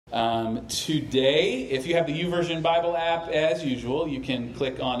Today, if you have the YouVersion Bible app, as usual, you can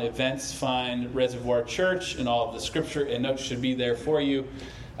click on Events, find Reservoir Church, and all of the scripture and notes should be there for you.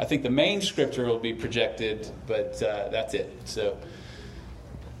 I think the main scripture will be projected, but that's it. So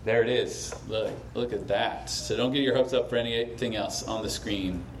there it is. Look at that. So don't get your hopes up for anything else on the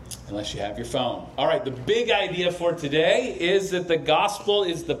screen unless you have your phone. All right, the big idea for today is that the gospel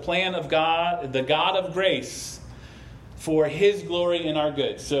is the plan of God, the God of grace, for His glory and our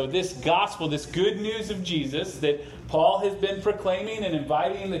good. So this gospel, this good news of Jesus that Paul has been proclaiming and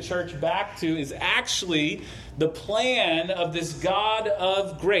inviting the church back to, is actually the plan of this God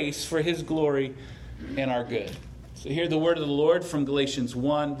of grace for His glory and our good. So hear the word of the Lord from Galatians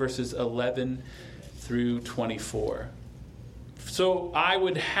 1, verses 11 through 24. So I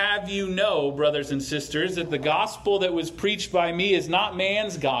would have you know, brothers and sisters, that the gospel that was preached by me is not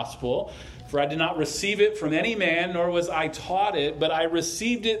man's gospel. For I did not receive it from any man, nor was I taught it, but I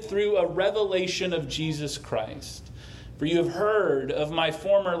received it through a revelation of Jesus Christ. For you have heard of my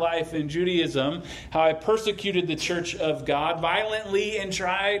former life in Judaism, how I persecuted the church of God violently and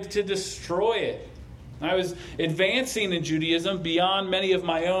tried to destroy it. I was advancing in Judaism beyond many of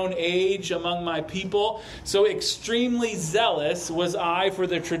my own age among my people, so extremely zealous was I for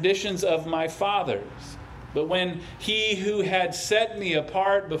the traditions of my fathers. But when He who had set me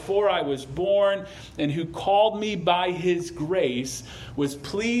apart before I was born and who called me by His grace was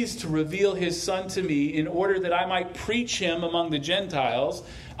pleased to reveal His Son to me in order that I might preach Him among the Gentiles,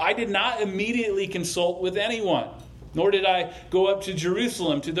 I did not immediately consult with anyone, nor did I go up to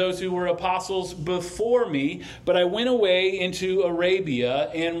Jerusalem to those who were apostles before me, but I went away into Arabia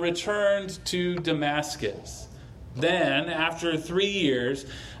and returned to Damascus. Then, after 3 years,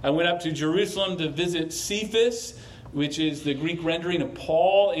 I went up to Jerusalem to visit Cephas, which is the Greek rendering of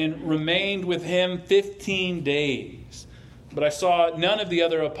Paul, and remained with him 15 days. But I saw none of the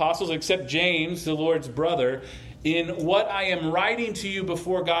other apostles except James, the Lord's brother. In what I am writing to you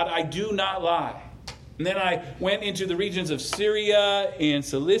before God, I do not lie. And then I went into the regions of Syria and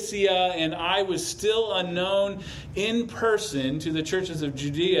Cilicia, and I was still unknown in person to the churches of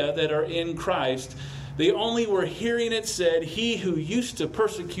Judea that are in Christ. They only were hearing it said, He who used to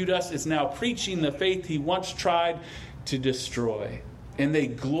persecute us is now preaching the faith he once tried to destroy. And they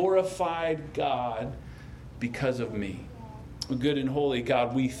glorified God because of me. Good and holy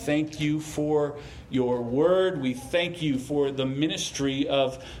God, we thank you for your word. We thank you for the ministry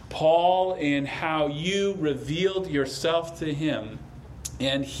of Paul and how you revealed yourself to him.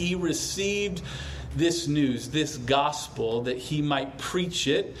 And he received this news, this gospel, that he might preach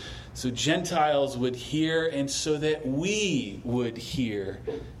it so Gentiles would hear and so that we would hear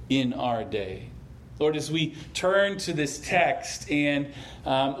in our day. Lord, as we turn to this text and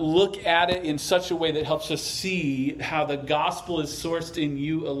look at it in such a way that helps us see how the gospel is sourced in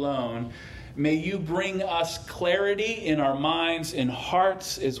you alone, may you bring us clarity in our minds and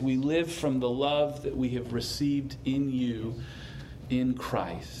hearts as we live from the love that we have received in you in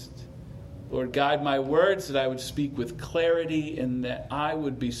Christ. Lord, guide my words that I would speak with clarity and that I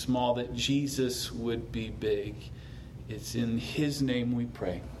would be small, that Jesus would be big. It's in His name we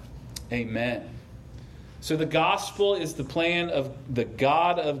pray. Amen. So the gospel is the plan of the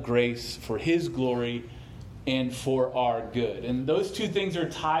God of grace for His glory and for our good. And those two things are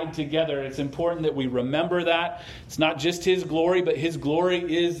tied together. It's important that we remember that. It's not just His glory, but His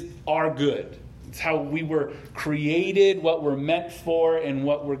glory is our good. It's how we were created, what we're meant for, and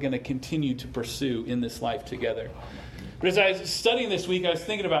what we're going to continue to pursue in this life together. But as I was studying this week, I was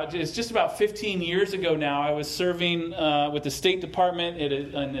thinking about, it's just about 15 years ago now, I was serving with the State Department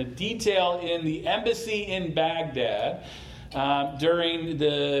in a detail in the embassy in Baghdad during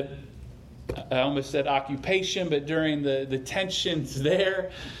the, I almost said occupation, but during the tensions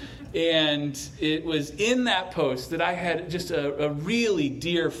there. And it was in that post that I had just a really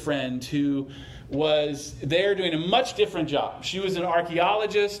dear friend who was there doing a much different job. She was an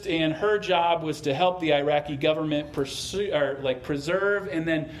archaeologist, and her job was to help the Iraqi government preserve and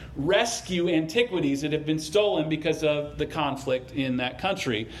then rescue antiquities that have been stolen because of the conflict in that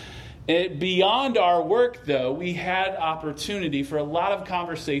country. Beyond our work, though, we had opportunity for a lot of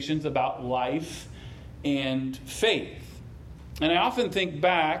conversations about life and faith. And I often think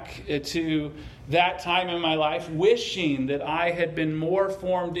back to that time in my life, wishing that I had been more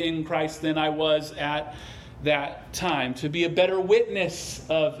formed in Christ than I was at that time, to be a better witness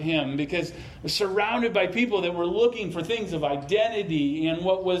of Him, because I was surrounded by people that were looking for things of identity and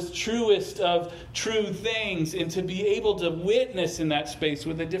what was truest of true things, and to be able to witness in that space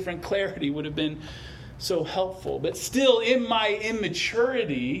with a different clarity would have been so helpful. But still, in my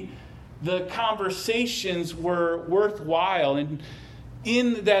immaturity, the conversations were worthwhile. And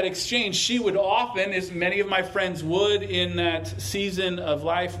in that exchange, she would often, as many of my friends would in that season of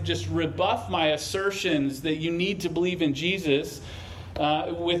life, just rebuff my assertions that you need to believe in Jesus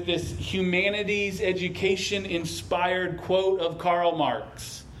with this humanities education inspired quote of Karl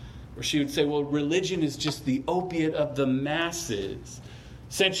Marx, where she would say, well, religion is just the opiate of the masses,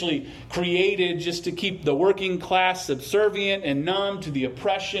 essentially created just to keep the working class subservient and numb to the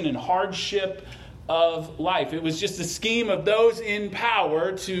oppression and hardship of life. It was just a scheme of those in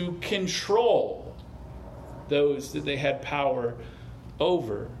power to control those that they had power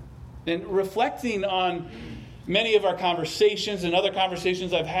over. And reflecting on many of our conversations and other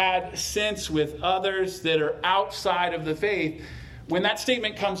conversations I've had since with others that are outside of the faith, when that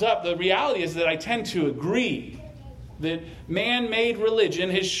statement comes up, the reality is that I tend to agree that man-made religion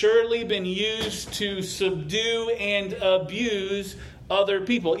has surely been used to subdue and abuse other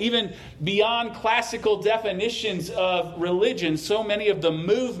people. Even beyond classical definitions of religion, so many of the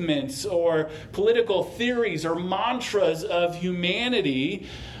movements or political theories or mantras of humanity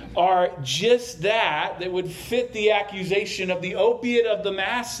are just that would fit the accusation of the opiate of the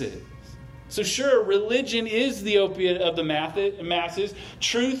masses. So sure, religion is the opiate of the masses.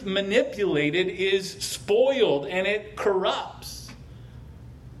 Truth manipulated is spoiled and it corrupts.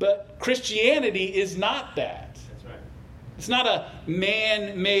 But Christianity is not that. It's not a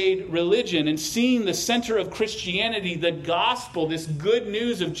man-made religion. And seeing the center of Christianity, the gospel, this good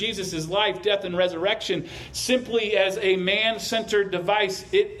news of Jesus' life, death, and resurrection, simply as a man-centered device,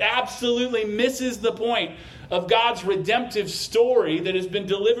 it absolutely misses the point of God's redemptive story that has been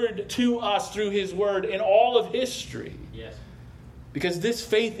delivered to us through His Word in all of history. Yes. Because this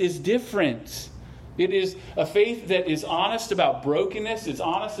faith is different. It is a faith that is honest about brokenness, it's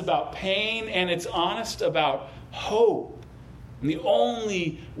honest about pain, and it's honest about hope. And the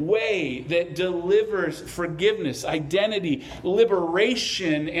only way that delivers forgiveness, identity,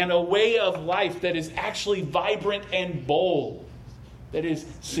 liberation, and a way of life that is actually vibrant and bold, that is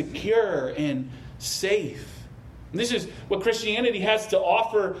secure and safe. And this is what Christianity has to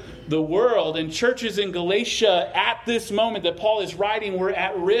offer the world. And churches in Galatia at this moment that Paul is writing were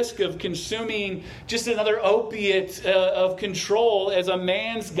at risk of consuming just another opiate of control as a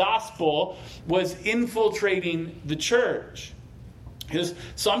man's gospel was infiltrating the church. Because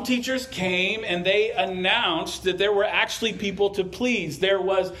some teachers came and they announced that there were actually people to please. There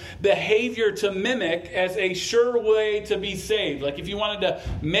was behavior to mimic as a sure way to be saved. Like if you wanted to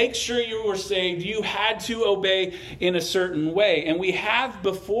make sure you were saved, you had to obey in a certain way. And we have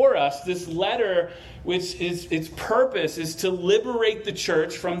before us this letter which is its purpose is to liberate the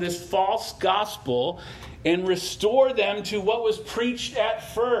church from this false gospel and restore them to what was preached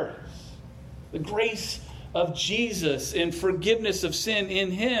at first. The grace of Jesus and forgiveness of sin in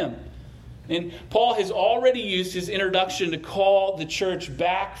Him. And Paul has already used his introduction to call the church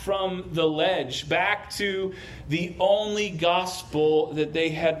back from the ledge, back to the only gospel that they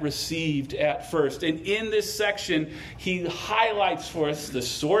had received at first. And in this section, he highlights for us the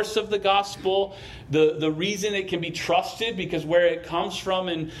source of the gospel, the reason it can be trusted, because where it comes from,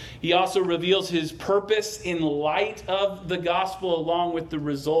 and he also reveals his purpose in light of the gospel, along with the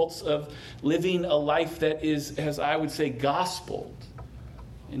results of living a life that is, as I would say, gospeled.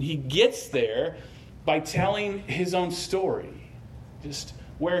 And he gets there by telling his own story, just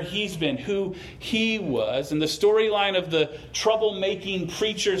where he's been, who he was. And the storyline of the troublemaking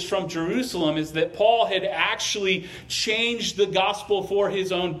preachers from Jerusalem is that Paul had actually changed the gospel for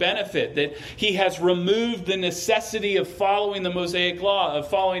his own benefit, that he has removed the necessity of following the Mosaic law, of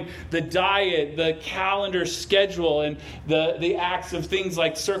following the diet, the calendar schedule, and the acts of things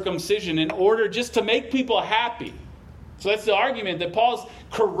like circumcision in order just to make people happy. So that's the argument, that Paul's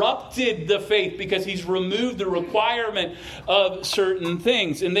corrupted the faith because he's removed the requirement of certain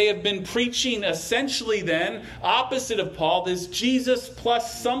things. And they have been preaching essentially then, opposite of Paul, this Jesus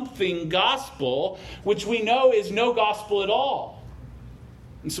plus something gospel, which we know is no gospel at all.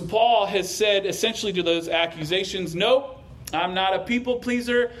 And so Paul has said essentially to those accusations, nope, I'm not a people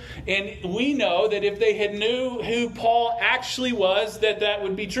pleaser. And we know that if they had knew who Paul actually was, that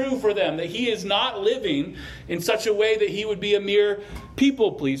would be true for them. That he is not living in such a way that he would be a mere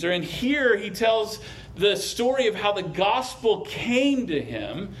people pleaser. And here he tells the story of how the gospel came to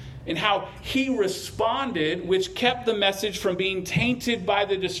him and how he responded, which kept the message from being tainted by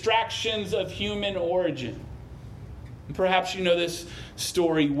the distractions of human origin. And perhaps you know this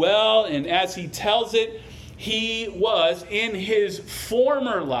story well, and as he tells it, he was, in his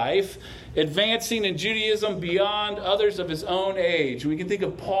former life, advancing in Judaism beyond others of his own age. We can think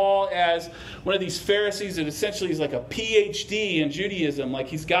of Paul as one of these Pharisees that essentially is like a PhD in Judaism. Like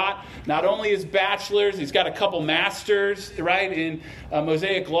he's got not only his bachelor's, he's got a couple masters, right, in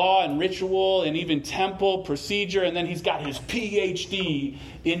Mosaic law and ritual and even temple procedure. And then he's got his PhD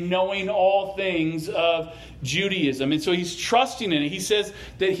in knowing all things of Judaism. And so he's trusting in it. He says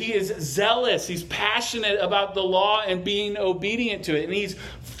that he is zealous. He's passionate about the law and being obedient to it. And he's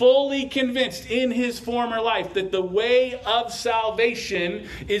fully convinced in his former life that the way of salvation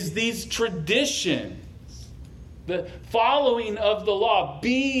is these traditions. The following of the law,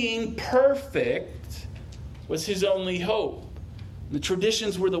 being perfect, was his only hope. The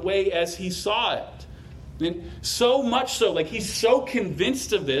traditions were the way as he saw it. And so much so, like he's so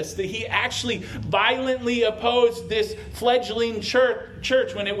convinced of this that he actually violently opposed this fledgling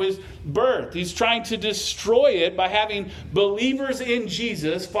church when it was birthed. He's trying to destroy it by having believers in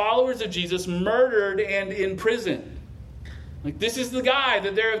Jesus, followers of Jesus, murdered and imprisoned. Like this is the guy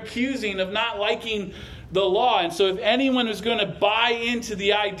that they're accusing of not liking the law. And so if anyone was going to buy into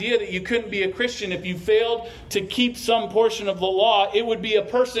the idea that you couldn't be a Christian if you failed to keep some portion of the law, it would be a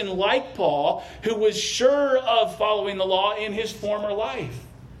person like Paul who was sure of following the law in his former life.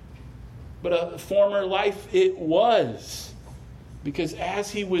 But a former life it was. Because as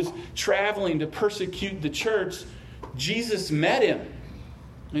he was traveling to persecute the church, Jesus met him.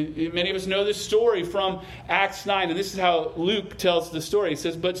 Many of us know this story from Acts 9, and this is how Luke tells the story. He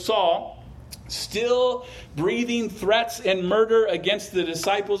says, "But Saul, still breathing threats and murder against the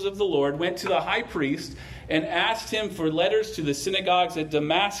disciples of the Lord, went to the high priest and asked him for letters to the synagogues at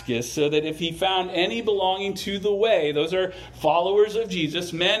Damascus, so that if he found any belonging to the way," those are followers of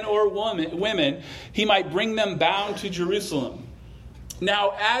Jesus, men or women, "he might bring them bound to Jerusalem.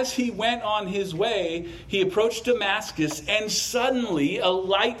 Now, as he went on his way, he approached Damascus, and suddenly a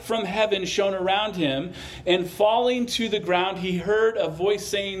light from heaven shone around him. And falling to the ground, he heard a voice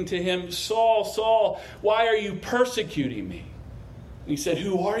saying to him, 'Saul, Saul, why are you persecuting me?' And he said,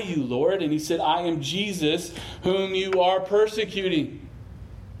 'Who are you, Lord?' And he said, 'I am Jesus, whom you are persecuting.'"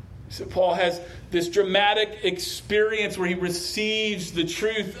 So Paul has this dramatic experience where he receives the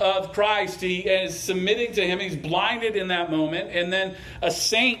truth of Christ. He is submitting to him. He's blinded in that moment. And then a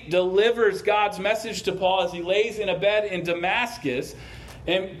saint delivers God's message to Paul as he lays in a bed in Damascus.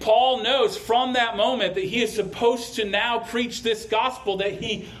 And Paul knows from that moment that he is supposed to now preach this gospel that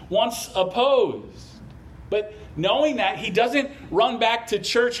he once opposed. But knowing that, he doesn't run back to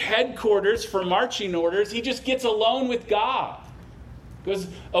church headquarters for marching orders. He just gets alone with God. Goes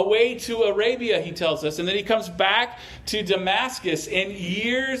away to Arabia, he tells us, and then he comes back to Damascus. And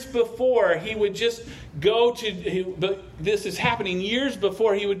years before he would just go to, this is happening years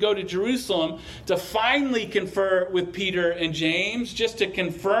before he would go to Jerusalem to finally confer with Peter and James, just to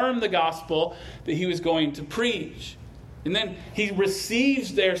confirm the gospel that he was going to preach. And then he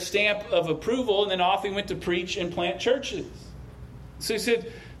receives their stamp of approval, and then off he went to preach and plant churches. So he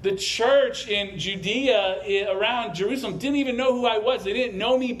said, the church in Judea around Jerusalem didn't even know who I was. They didn't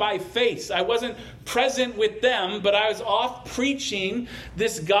know me by face. I wasn't present with them, but I was off preaching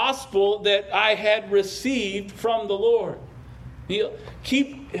this gospel that I had received from the Lord. He'll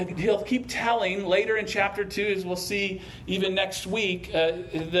keep telling later in chapter 2, as we'll see even next week,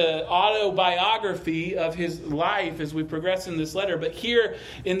 the autobiography of his life as we progress in this letter. But here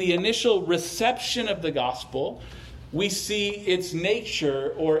in the initial reception of the gospel, we see its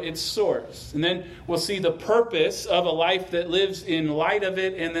nature or its source. And then we'll see the purpose of a life that lives in light of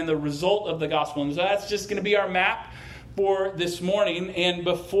it, and then the result of the gospel. And so that's just going to be our map for this morning. And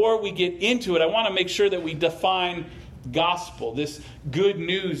before we get into it, I want to make sure that we define gospel, this good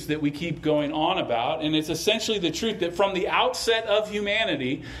news that we keep going on about. And it's essentially the truth that from the outset of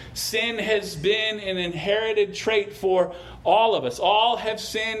humanity, sin has been an inherited trait for all of us. All have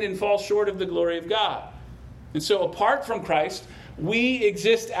sinned and fall short of the glory of God. And so apart from Christ, we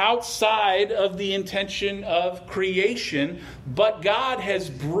exist outside of the intention of creation, but God has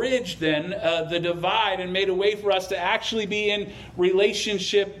bridged then the divide and made a way for us to actually be in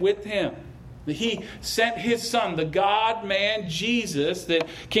relationship with Him. He sent His Son, the God-man Jesus, that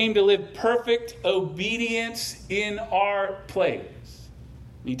came to live perfect obedience in our place.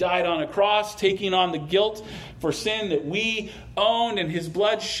 He died on a cross, taking on the guilt for sin that we owned, and His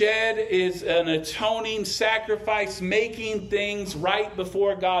blood shed is an atoning sacrifice, making things right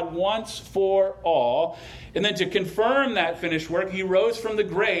before God once for all. And then to confirm that finished work, He rose from the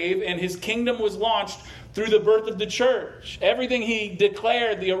grave, and His kingdom was launched through the birth of the church. Everything He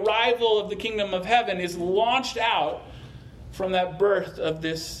declared, the arrival of the kingdom of heaven, is launched out from that birth of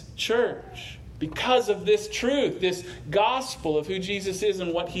this church. Because of this truth, this gospel of who Jesus is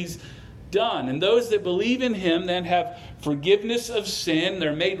and what He's done. And those that believe in him then have forgiveness of sin.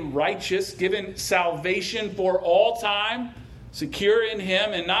 They're made righteous, given salvation for all time, secure in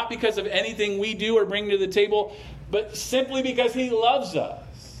him, and not because of anything we do or bring to the table, but simply because he loves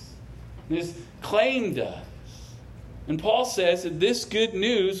us and has claimed us. And Paul says that this good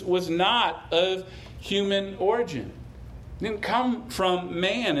news was not of human origin. It didn't come from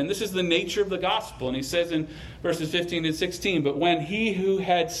man. And this is the nature of the gospel. And he says in verses 15 and 16, "But when he who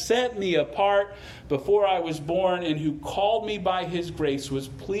had set me apart before I was born and who called me by his grace was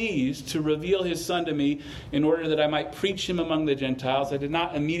pleased to reveal his Son to me in order that I might preach him among the Gentiles, I did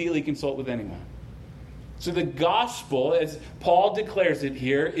not immediately consult with anyone." So the gospel, as Paul declares it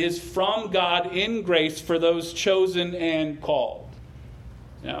here, is from God in grace for those chosen and called.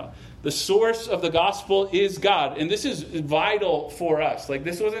 Now, the source of the gospel is God. And this is vital for us. Like,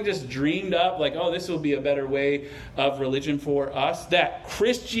 this wasn't just dreamed up, like, oh, this will be a better way of religion for us. That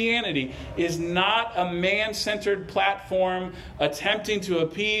Christianity is not a man-centered platform attempting to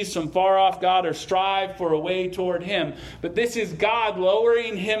appease some far-off God or strive for a way toward him. But this is God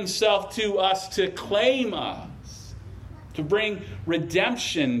lowering himself to us to claim us, to bring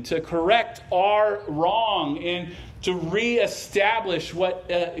redemption, to correct our wrong, and to reestablish what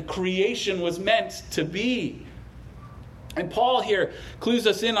creation was meant to be. And Paul here clues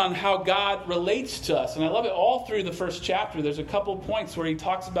us in on how God relates to us. And I love it all through the first chapter. There's a couple points where he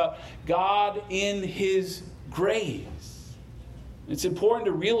talks about God in his grace. It's important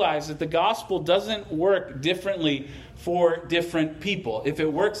to realize that the gospel doesn't work differently for different people. If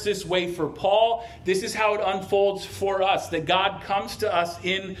it works this way for Paul, this is how it unfolds for us, that God comes to us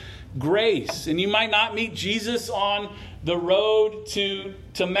in grace. And you might not meet Jesus on the road to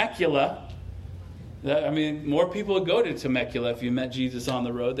Temecula. I mean, more people would go to Temecula if you met Jesus on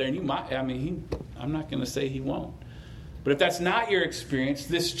the road there. And you might, I'm not going to say he won't. But if that's not your experience,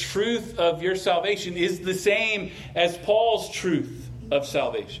 this truth of your salvation is the same as Paul's truth of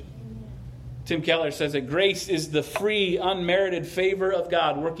salvation. Tim Keller says that grace is the free, unmerited favor of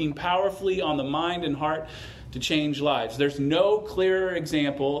God working powerfully on the mind and heart to change lives. There's no clearer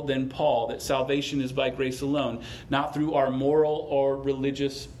example than Paul that salvation is by grace alone, not through our moral or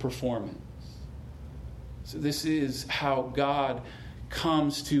religious performance. So this is how God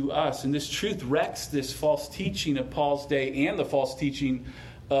comes to us. And this truth wrecks this false teaching of Paul's day and the false teaching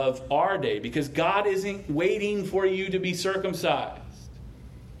of our day, because God isn't waiting for you to be circumcised.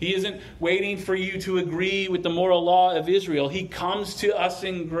 He isn't waiting for you to agree with the moral law of Israel. He comes to us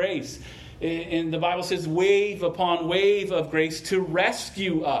in grace. And the Bible says wave upon wave of grace to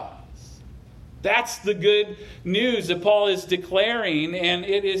rescue us. That's the good news that Paul is declaring, and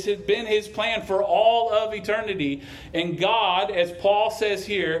it has been his plan for all of eternity. And God, as Paul says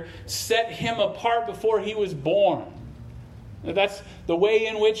here, set him apart before he was born. That's the way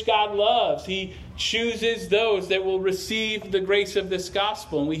in which God loves. He chooses those that will receive the grace of this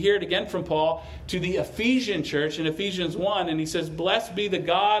gospel. And we hear it again from Paul to the Ephesian church in Ephesians 1. And he says, "Blessed be the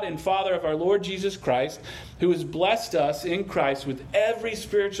God and Father of our Lord Jesus Christ, who has blessed us in Christ with every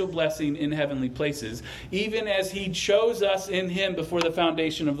spiritual blessing in heavenly places, even as he chose us in him before the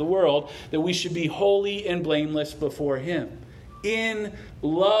foundation of the world, that we should be holy and blameless before him. In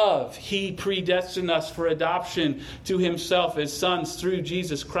love, he predestined us for adoption to himself as sons through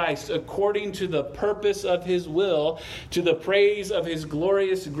Jesus Christ, according to the purpose of his will, to the praise of his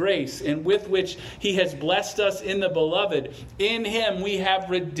glorious grace, and with which he has blessed us in the beloved. In him we have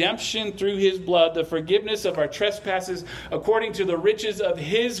redemption through his blood, the forgiveness of our trespasses, according to the riches of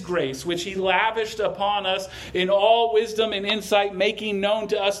his grace, which he lavished upon us in all wisdom and insight, making known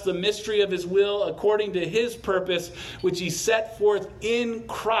to us the mystery of his will, according to his purpose, which he set forth in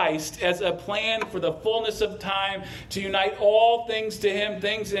Christ as a plan for the fullness of time to unite all things to him,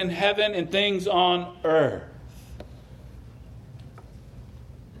 things in heaven and things on earth."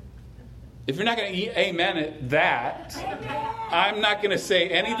 If you're not going to amen at that, I'm not going to say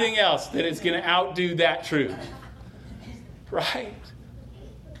anything else that is going to outdo that truth. Right?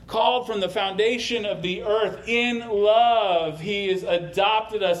 Called from the foundation of the earth in love, he has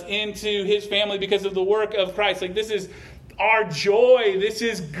adopted us into his family because of the work of Christ. Like, this is our joy. This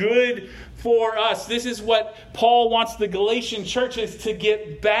is good for us. This is what Paul wants the Galatian churches to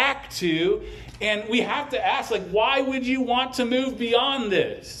get back to. And we have to ask, like, why would you want to move beyond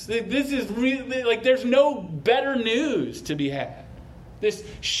this? This is really, like, there's no better news to be had. This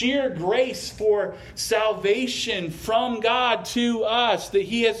sheer grace for salvation from God to us, that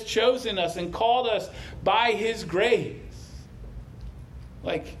he has chosen us and called us by his grace.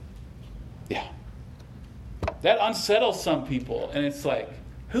 Like, yeah. That unsettles some people. And it's like,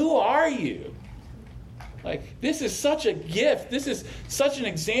 who are you? Like, this is such a gift. This is such an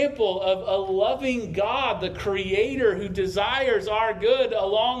example of a loving God, the Creator who desires our good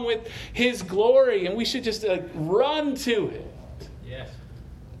along with His glory. And we should just run to it. Yes.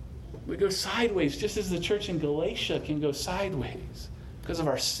 We go sideways, just as the church in Galatia can go sideways because of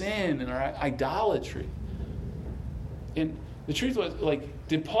our sin and our idolatry. And the truth was,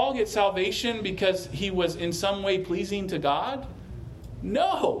 did Paul get salvation because he was in some way pleasing to God?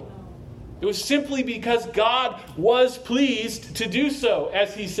 No. It was simply because God was pleased to do so,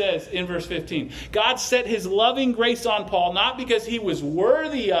 as he says in verse 15. God set His loving grace on Paul, not because he was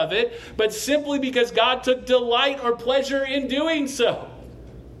worthy of it, but simply because God took delight or pleasure in doing so.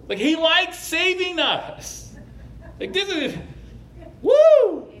 He likes saving us. This is,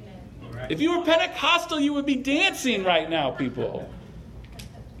 woo! If you were Pentecostal, you would be dancing right now, people.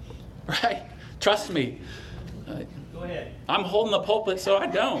 Right? Trust me. Go ahead. I'm holding the pulpit, so I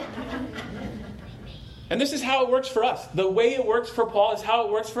don't. And this is how it works for us. The way it works for Paul is how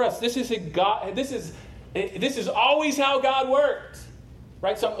it works for us. This is always how God worked.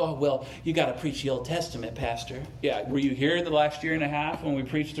 Right? You got to preach the Old Testament, Pastor. Yeah, were you here the last year and a half when we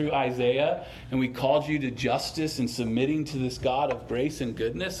preached through Isaiah and we called you to justice and submitting to this God of grace and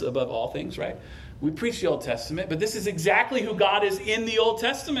goodness above all things, right? We preach the Old Testament, but this is exactly who God is in the Old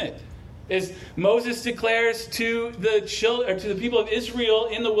Testament. As Moses declares to the people of Israel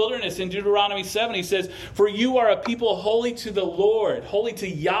in the wilderness in Deuteronomy 7, he says, "For you are a people holy to the Lord, holy to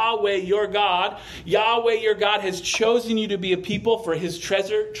Yahweh your God. Yahweh your God has chosen you to be a people for His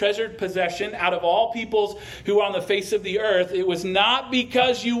treasured possession out of all peoples who are on the face of the earth. It was not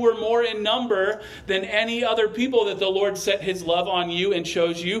because you were more in number than any other people that the Lord set His love on you and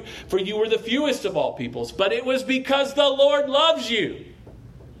chose you, for you were the fewest of all peoples. But it was because the Lord loves you."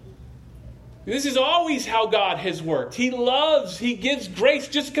 This is always how God has worked. He gives grace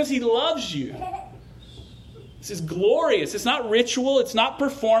just because He loves you. This is glorious. It's not ritual. It's not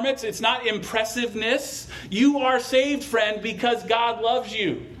performance. It's not impressiveness. You are saved, friend, because God loves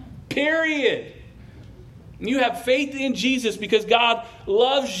you. Period. You have faith in Jesus because God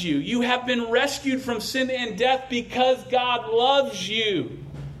loves you. You have been rescued from sin and death because God loves you.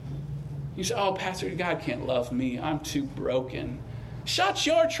 You say, "Oh, Pastor, God can't love me. I'm too broken." Shut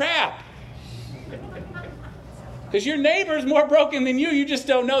your trap. Because your neighbor's more broken than you. You just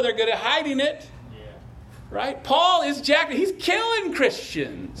don't know. They're good at hiding it. Yeah. Right? Paul is jacked. He's killing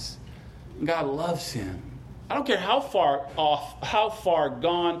Christians. God loves him. I don't care how far off, how far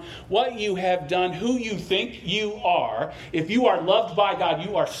gone, what you have done, who you think you are. If you are loved by God,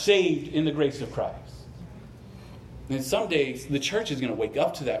 you are saved in the grace of Christ. And some days, the church is going to wake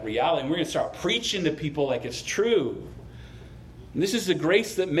up to that reality. And we're going to start preaching to people like it's true. And this is the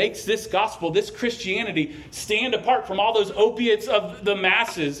grace that makes this gospel, this Christianity, stand apart from all those opiates of the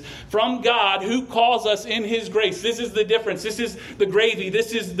masses, from God who calls us in His grace. This is the difference. This is the gravy.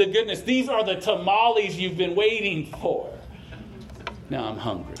 This is the goodness. These are the tamales you've been waiting for. Now I'm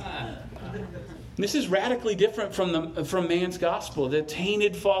hungry. This is radically different from man's gospel, the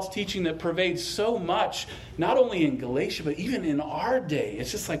tainted false teaching that pervades so much, not only in Galatia, but even in our day.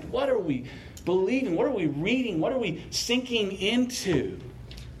 It's just like, what are we believing? What are we reading? What are we sinking into?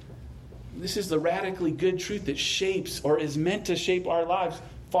 This is the radically good truth that shapes or is meant to shape our lives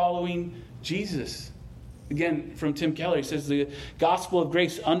following Jesus. Again, from Tim Keller, he says the gospel of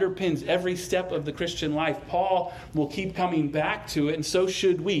grace underpins every step of the Christian life. Paul will keep coming back to it, and so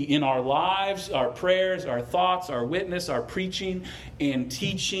should we in our lives, our prayers, our thoughts, our witness, our preaching and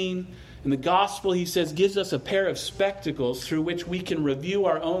teaching. And the gospel, he says, gives us a pair of spectacles through which we can review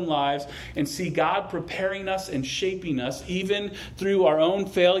our own lives and see God preparing us and shaping us, even through our own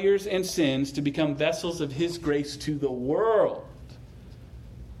failures and sins, to become vessels of His grace to the world.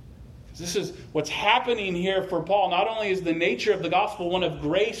 This is what's happening here for Paul. Not only is the nature of the gospel one of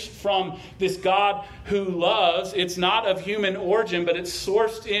grace from this God who loves, it's not of human origin, but it's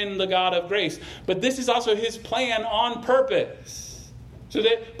sourced in the God of grace. But this is also His plan on purpose. So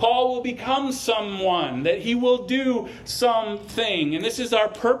that Paul will become someone, that he will do something. And this is our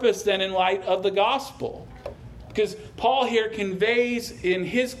purpose then in light of the gospel. Because Paul here conveys in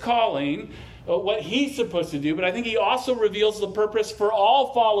his calling what he's supposed to do, but I think he also reveals the purpose for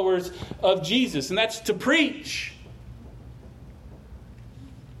all followers of Jesus, and that's to preach.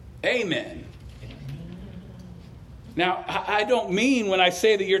 Amen. Now, I don't mean when I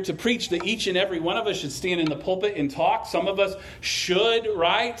say that you're to preach that each and every one of us should stand in the pulpit and talk. Some of us should,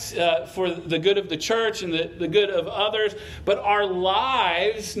 right, for the good of the church and the good of others. But our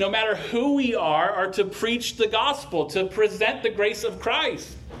lives, no matter who we are to preach the gospel, to present the grace of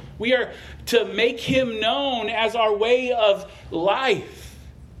Christ. We are to make Him known as our way of life.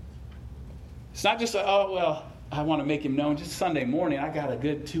 It's not just, oh, well, I want to make him known. Just Sunday morning, I got a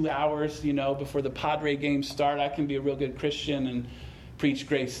good 2 hours, before the Padre games start. I can be a real good Christian and preach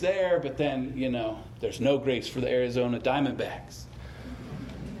grace there. But then, there's no grace for the Arizona Diamondbacks.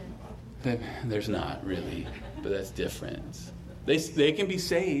 There's not really, but that's different. They can be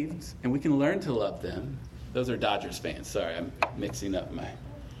saved, and we can learn to love them. Those are Dodgers fans. Sorry, I'm mixing up my...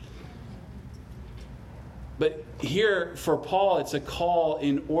 But here, for Paul, it's a call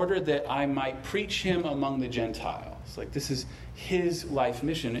in order that I might preach him among the Gentiles. Like, this is his life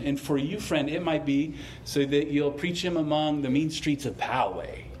mission. And for you, friend, it might be so that you'll preach him among the mean streets of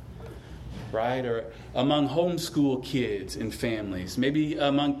Poway, right? Or among homeschool kids and families. Maybe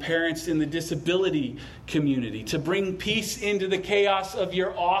among parents in the disability community. To bring peace into the chaos of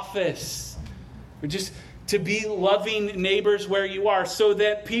your office. Or just to be loving neighbors where you are, so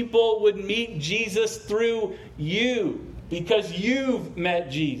that people would meet Jesus through you, because you've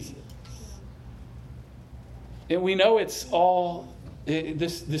met Jesus. And we know it's all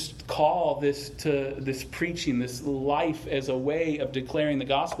this call, this preaching, this life as a way of declaring the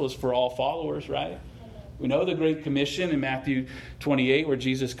gospel is for all followers, right? We know the Great Commission in Matthew 28, where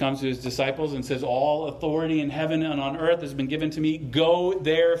Jesus comes to his disciples and says, all authority in heaven and on earth has been given to me. Go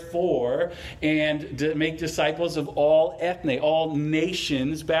therefore and make disciples of all ethne, all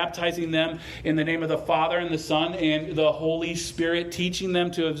nations, baptizing them in the name of the Father and the Son and the Holy Spirit, teaching them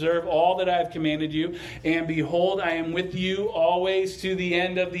to observe all that I have commanded you. And behold, I am with you always to the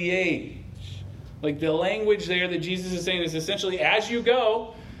end of the age. Like, the language there that Jesus is saying is essentially, as you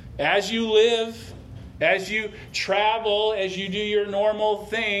go, as you live, as you travel, as you do your normal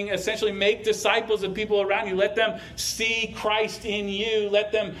thing, essentially make disciples of people around you. Let them see Christ in you.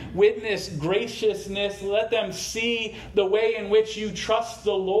 Let them witness graciousness. Let them see the way in which you trust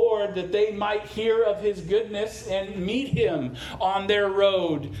the Lord, that they might hear of his goodness and meet him on their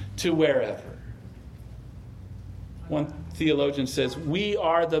road to wherever. One theologian says, we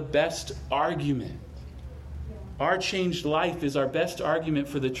are the best argument. Our changed life is our best argument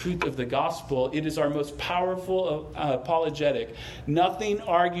for the truth of the gospel. It is our most powerful apologetic. Nothing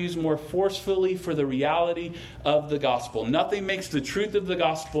argues more forcefully for the reality of the gospel. Nothing makes the truth of the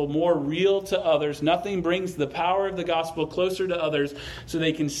gospel more real to others. Nothing brings the power of the gospel closer to others so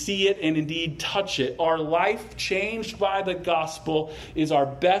they can see it and indeed touch it. Our life changed by the gospel is our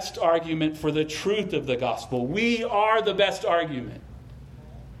best argument for the truth of the gospel. We are the best argument.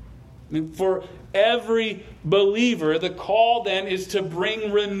 For every believer, the call then is to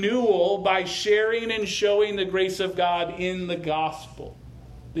bring renewal by sharing and showing the grace of God in the gospel.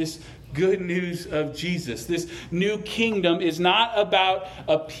 This good news of Jesus. This new kingdom is not about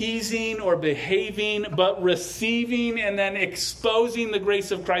appeasing or behaving, but receiving and then exposing the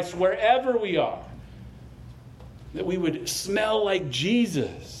grace of Christ wherever we are. That we would smell like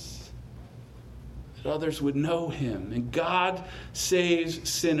Jesus. That others would know him. And God saves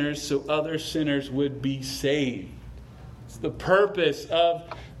sinners so other sinners would be saved. It's the purpose of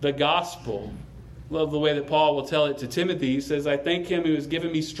the gospel. Love the way that Paul will tell it to Timothy. He says, I thank him who has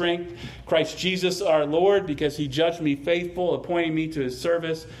given me strength, Christ Jesus our Lord, because he judged me faithful, appointing me to his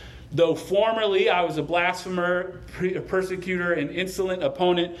service. Though formerly I was a blasphemer, persecutor, and insolent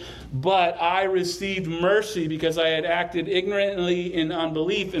opponent, but I received mercy because I had acted ignorantly in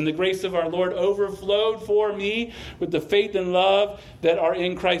unbelief, and the grace of our Lord overflowed for me with the faith and love that are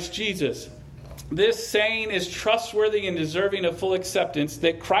in Christ Jesus. This saying is trustworthy and deserving of full acceptance,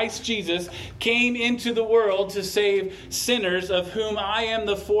 that Christ Jesus came into the world to save sinners, of whom I am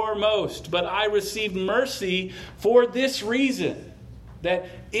the foremost. But I received mercy for this reason, that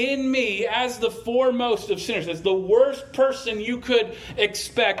in me, as the foremost of sinners, as the worst person you could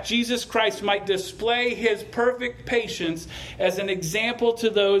expect, Jesus Christ might display his perfect patience as an example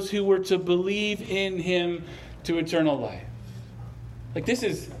to those who were to believe in him to eternal life. Like, this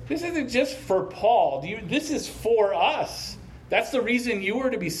isn't just for Paul. This is for us. That's the reason you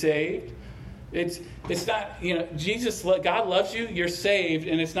were to be saved. It's not, Jesus, God loves you, you're saved,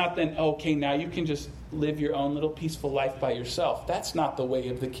 and it's not then, okay, now you can just live your own little peaceful life by yourself. That's not the way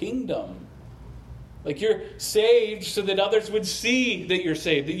of the kingdom. Like, you're saved so that others would see that you're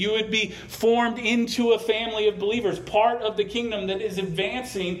saved, that you would be formed into a family of believers, part of the kingdom that is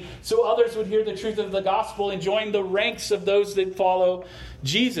advancing, so others would hear the truth of the gospel and join the ranks of those that follow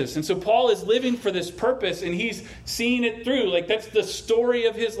Jesus. And so Paul is living for this purpose, and he's seeing it through. Like, that's the story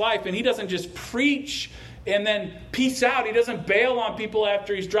of his life. And he doesn't just preach and then peace out. He doesn't bail on people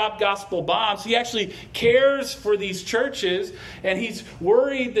after he's dropped gospel bombs. He actually cares for these churches, and he's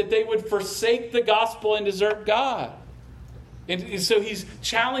worried that they would forsake the gospel and desert God. And so he's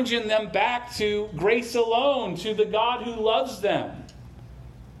challenging them back to grace alone, to the God who loves them.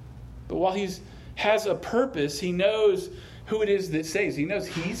 But while he's has a purpose. He knows who it is that saves. He knows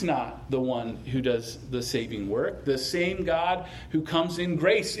he's not the one who does the saving work. The same God who comes in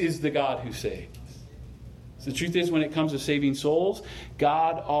grace is the God who saves. So the truth is, when it comes to saving souls,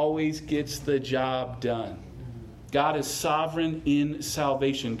 God always gets the job done. God is sovereign in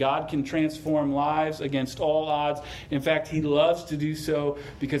salvation. God can transform lives against all odds. In fact, he loves to do so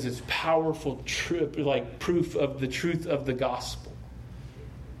because it's powerful proof of the truth of the gospel.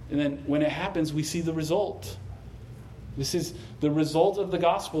 And then when it happens, we see the result. This is the result of the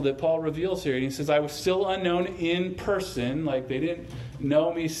gospel that Paul reveals here. And he says, I was still unknown in person. Like they didn't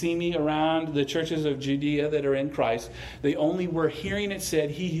know me, see me around the churches of Judea that are in Christ. They only were hearing it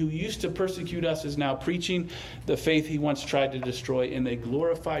said, he who used to persecute us is now preaching the faith he once tried to destroy. And they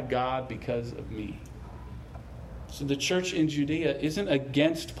glorified God because of me. So the church in Judea isn't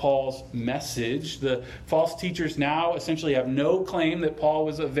against Paul's message. The false teachers now essentially have no claim that Paul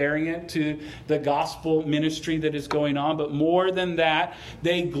was a variant to the gospel ministry that is going on. But more than that,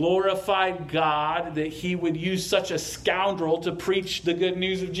 they glorified God that he would use such a scoundrel to preach the good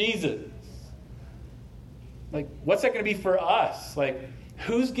news of Jesus. Like, what's that going to be for us? Like,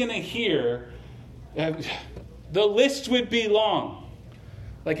 who's going to hear? The list would be long.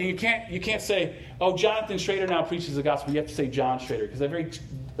 Like, you can't say, oh, Jonathan Schrader now preaches the gospel. You have to say John Schrader, because I very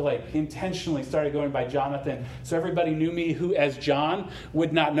intentionally started going by Jonathan, so everybody knew me who as John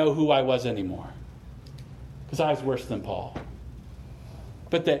would not know who I was anymore, because I was worse than Paul.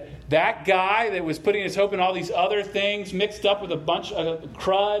 But that guy that was putting his hope in all these other things mixed up with a bunch of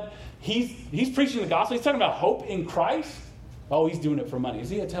crud, he's preaching the gospel. He's talking about hope in Christ. Oh, he's doing it for money. Is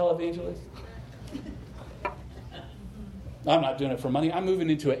he a televangelist? I'm not doing it for money. I'm moving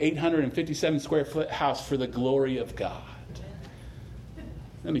into an 857 square foot house for the glory of God.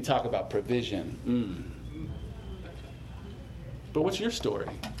 Let me talk about provision. But what's your story?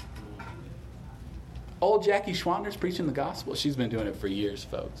 Old Jackie Schwander's preaching the gospel. She's been doing it for years,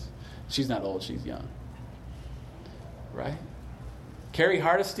 folks. She's not old, she's young. Right? Carrie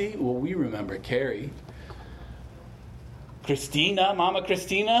Hardesty, well, we remember Carrie. Christina, Mama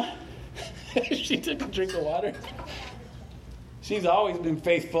Christina, she took a drink of water. She's always been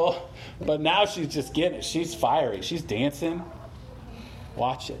faithful, but now she's just getting it. She's fiery. She's dancing.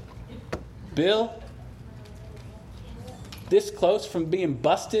 Watch it. Bill, this close from being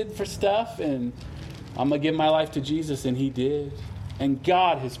busted for stuff, and I'm going to give my life to Jesus, and he did. And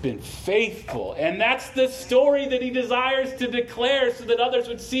God has been faithful. And that's the story that he desires to declare so that others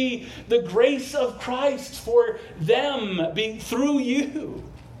would see the grace of Christ for them being through you.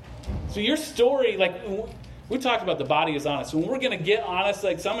 So your story, we talked about the body is honest. When we're going to get honest,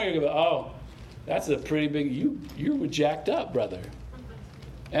 some of you are going to go, oh, that's a pretty big, you were jacked up, brother.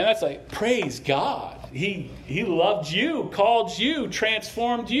 And that's praise God. He loved you, called you,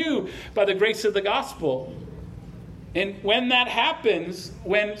 transformed you by the grace of the gospel. And when that happens,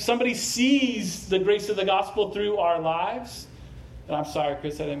 when somebody sees the grace of the gospel through our lives, and I'm sorry,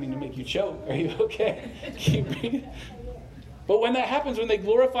 Chris, I didn't mean to make you choke. Are you okay? Keep reading. But when that happens, when they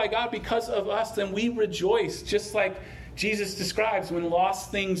glorify God because of us, then we rejoice, just like Jesus describes when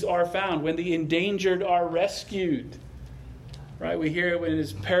lost things are found, when the endangered are rescued. Right? We hear it in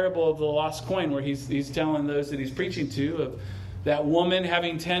his parable of the lost coin, where he's telling those that he's preaching to of that woman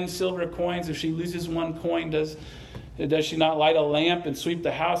having 10 silver coins. If she loses one coin, does she not light a lamp and sweep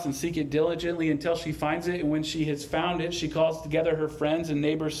the house and seek it diligently until she finds it? And when she has found it, she calls together her friends and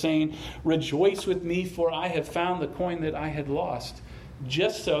neighbors, saying, rejoice with me, for I have found the coin that I had lost.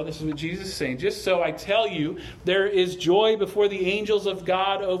 Just so, this is what Jesus is saying, just so I tell you, there is joy before the angels of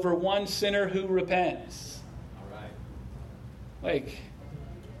God over one sinner who repents. All right.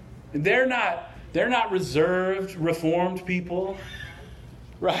 They're not reserved, reformed people,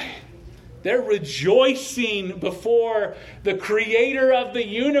 right? They're rejoicing before the creator of the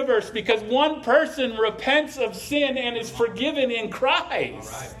universe because one person repents of sin and is forgiven in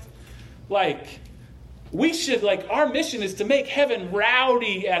Christ. Right. We should, our mission is to make heaven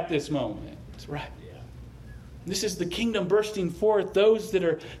rowdy at this moment. Right. Yeah. This is the kingdom bursting forth, those that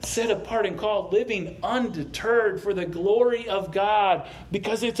are set apart and called, living undeterred for the glory of God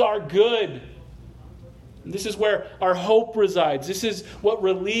because it's our good. This is where our hope resides. This is what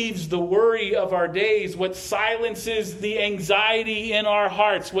relieves the worry of our days, what silences the anxiety in our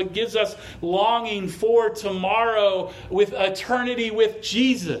hearts, what gives us longing for tomorrow with eternity with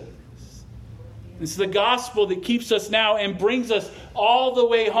Jesus. It's the gospel that keeps us now and brings us all the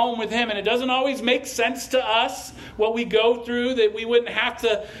way home with him. And it doesn't always make sense to us what we go through, that we wouldn't have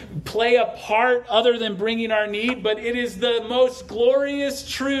to play a part other than bringing our need. But it is the most glorious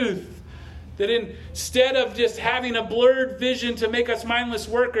truth That instead of just having a blurred vision to make us mindless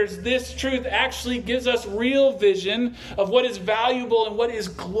workers, this truth actually gives us real vision of what is valuable and what is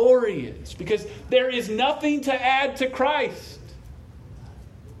glorious. Because there is nothing to add to Christ.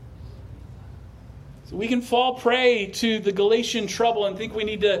 So we can fall prey to the Galatian trouble and think we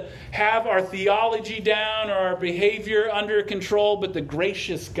need to have our theology down or our behavior under control, but the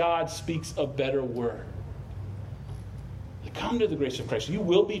gracious God speaks a better word. Come to the grace of Christ. You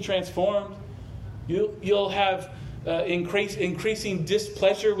will be transformed. You'll have increasing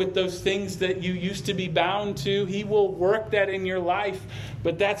displeasure with those things that you used to be bound to. He will work that in your life,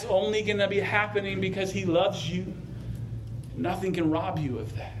 but that's only going to be happening because He loves you. Nothing can rob you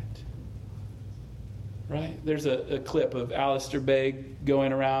of that. Right? There's a clip of Alistair Begg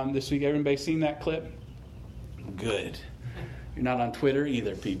going around this week. Everybody seen that clip? Good. You're not on Twitter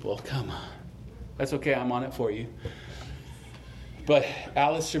either, people. Come on. That's okay. I'm on it for you. But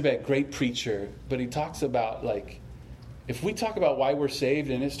Alistair Begg, great preacher, but he talks about, like, if we talk about why we're saved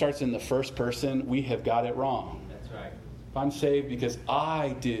and it starts in the first person, we have got it wrong. That's right. If I'm saved because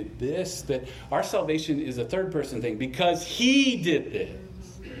I did this, that our salvation is a third person thing because He did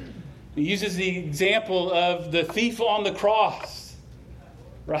this. He uses the example of the thief on the cross,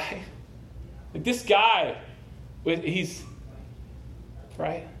 right? Like this guy, he's,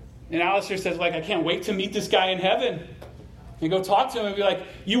 right? And Alistair says, like, I can't wait to meet this guy in heaven. And go talk to him and be like,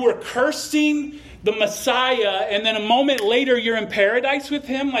 you were cursing the Messiah, and then a moment later you're in paradise with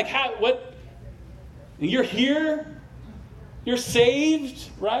Him? Like, how, what? And you're here? You're saved,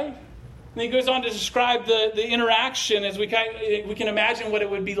 right? And he goes on to describe the interaction as we can imagine what it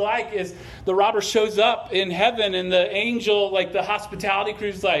would be like as the robber shows up in heaven and the angel, like the hospitality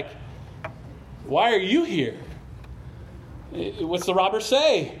crew's like, why are you here? What's the robber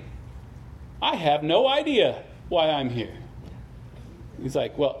say? I have no idea why I'm here. He's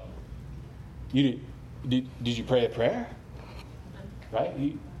like, well, did you pray a prayer?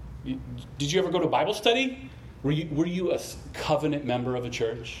 Right? Did you ever go to Bible study? Were you a covenant member of a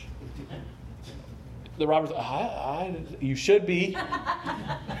church? The robber's, you should be.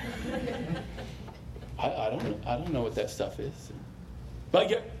 I don't know what that stuff is.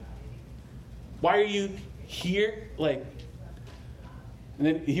 But yeah, why are you here? Like, and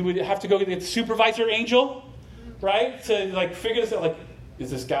then he would have to go get the supervisor angel, right? To like figure this out. Like, is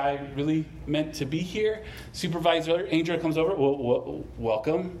this guy really meant to be here? Supervisor angel comes over. Well,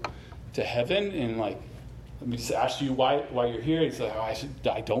 welcome to heaven, and like, let me just ask you why you're here. He's like,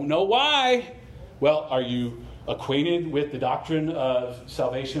 I don't know why. Well, are you acquainted with the doctrine of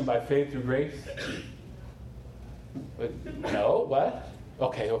salvation by faith through grace? No, what?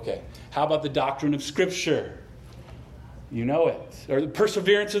 Okay. How about the doctrine of Scripture? You know it. Or the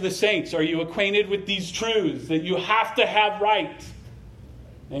perseverance of the saints. Are you acquainted with these truths that you have to have right?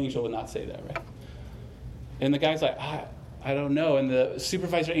 The angel would not say that, right? And the guy's like, I don't know. And the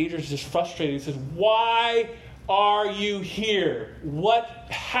supervisor angel is just frustrated. He says, why are you here? What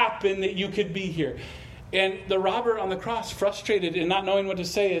happened that you could be here? And the robber on the cross, frustrated and not knowing what to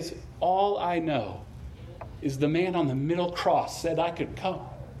say, is, all I know is the man on the middle cross said I could come.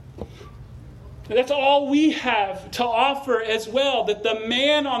 And that's all we have to offer as well, that the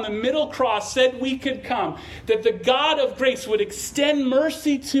man on the middle cross said we could come, that the God of grace would extend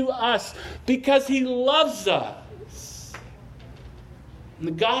mercy to us because He loves us. And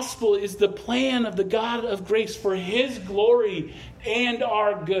the gospel is the plan of the God of grace for His glory and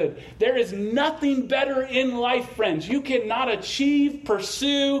our good. There is nothing better in life, friends. You cannot achieve,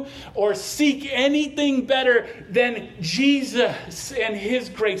 pursue, or seek anything better than Jesus and His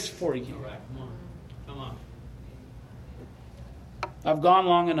grace for you. All right, come on. I've gone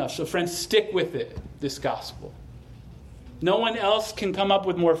long enough. So friends, stick with it, this gospel. No one else can come up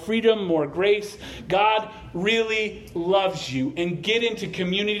with more freedom, more grace. God really loves you. And get into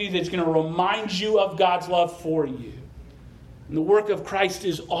community that's going to remind you of God's love for you. And the work of Christ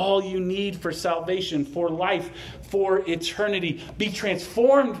is all you need for salvation, for life, for eternity. Be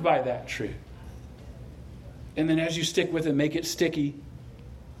transformed by that truth. And then as you stick with it, make it sticky.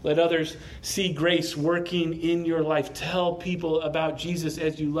 Let others see grace working in your life. Tell people about Jesus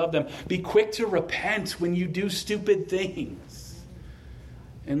as you love them. Be quick to repent when you do stupid things.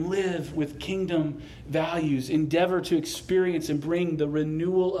 And live with kingdom values. Endeavor to experience and bring the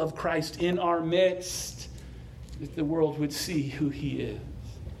renewal of Christ in our midst, that the world would see who He is.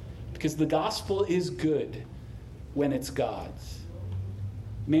 Because the gospel is good when it's God's.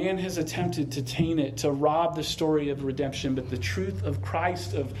 Man has attempted to taint it, to rob the story of redemption, but the truth of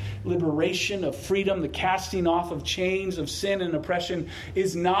Christ, of liberation, of freedom, the casting off of chains of sin and oppression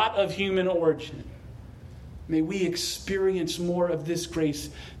is not of human origin. May we experience more of this grace,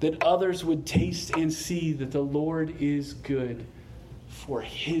 that others would taste and see that the Lord is good for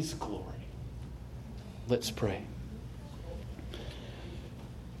his glory. Let's pray.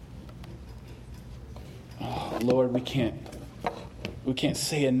 Oh, Lord, we can't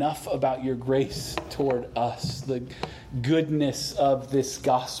say enough about your grace toward us, the goodness of this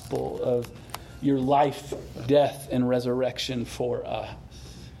gospel, of your life, death, and resurrection for us.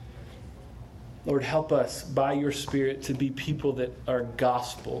 Lord, help us by your Spirit to be people that are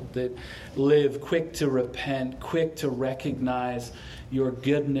gospel, that live quick to repent, quick to recognize your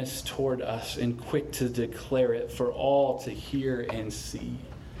goodness toward us, and quick to declare it for all to hear and see.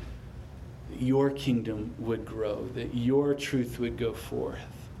 That your kingdom would grow, that your truth would go forth,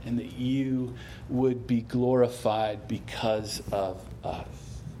 and that you would be glorified because of us.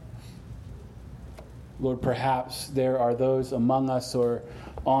 Lord, perhaps there are those among us or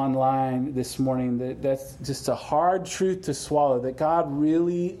online this morning that's just a hard truth to swallow, that God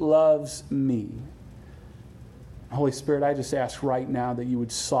really loves me. Holy Spirit, I just ask right now that you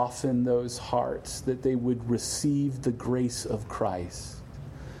would soften those hearts, that they would receive the grace of Christ,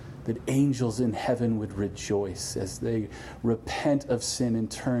 that angels in heaven would rejoice as they repent of sin and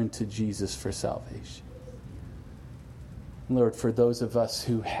turn to Jesus for salvation. Lord, for those of us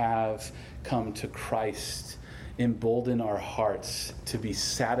who have come to Christ, embolden our hearts to be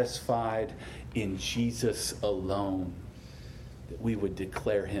satisfied in Jesus alone, that we would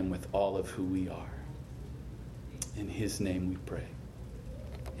declare him with all of who we are. In his name we pray.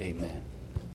 Amen.